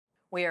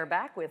We are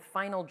back with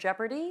Final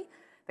Jeopardy.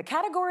 The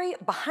category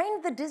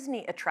behind the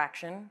Disney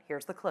attraction,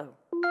 here's the clue.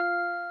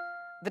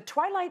 The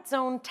Twilight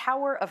Zone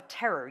Tower of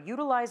Terror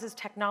utilizes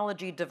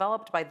technology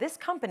developed by this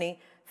company,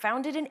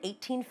 founded in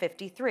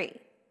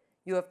 1853.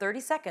 You have 30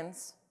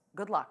 seconds.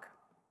 Good luck.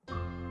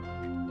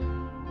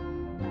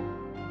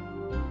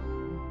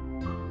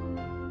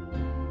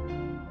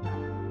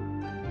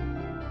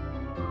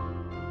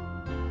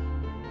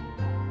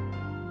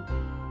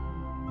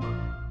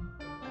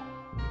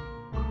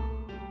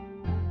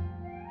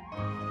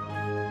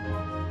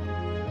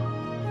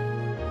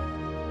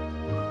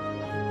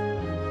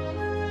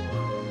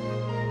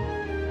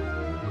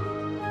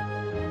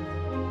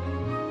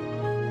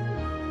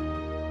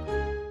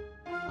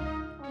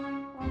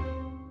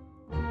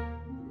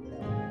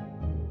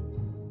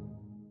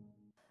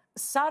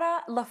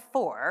 Sarah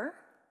Lafour,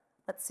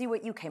 let's see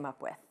what you came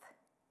up with.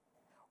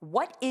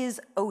 What is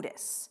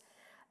Otis?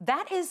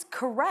 That is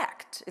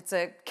correct. It's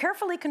a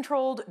carefully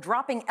controlled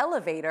dropping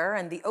elevator,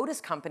 and the Otis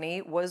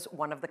Company was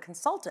one of the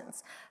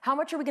consultants. How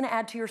much are we going to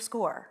add to your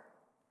score?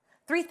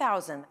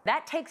 3,000.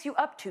 That takes you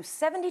up to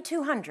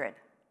 7,200.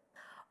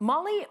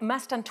 Molly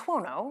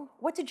Mastantuono,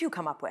 what did you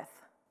come up with?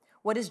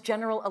 What is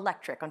General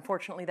Electric?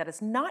 Unfortunately, that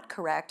is not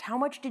correct. How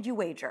much did you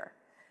wager?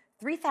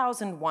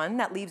 3,001,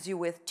 that leaves you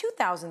with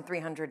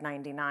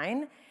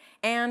 2,399.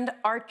 And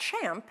our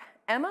champ,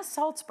 Emma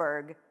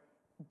Salzberg,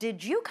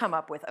 did you come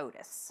up with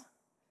Otis?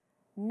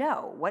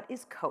 No. What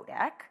is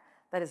Kodak?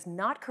 That is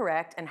not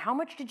correct. And how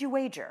much did you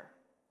wager?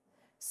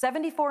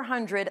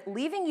 7,400,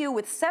 leaving you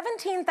with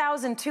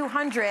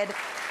 17,200.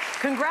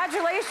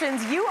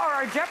 Congratulations, you are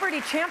our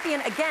Jeopardy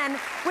champion again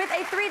with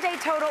a 3-day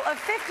total of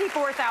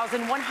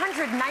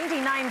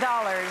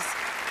 $54,199.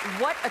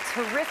 What a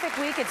terrific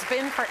week it's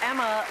been for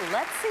Emma.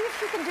 Let's see if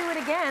she can do it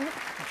again.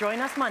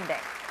 Join us Monday.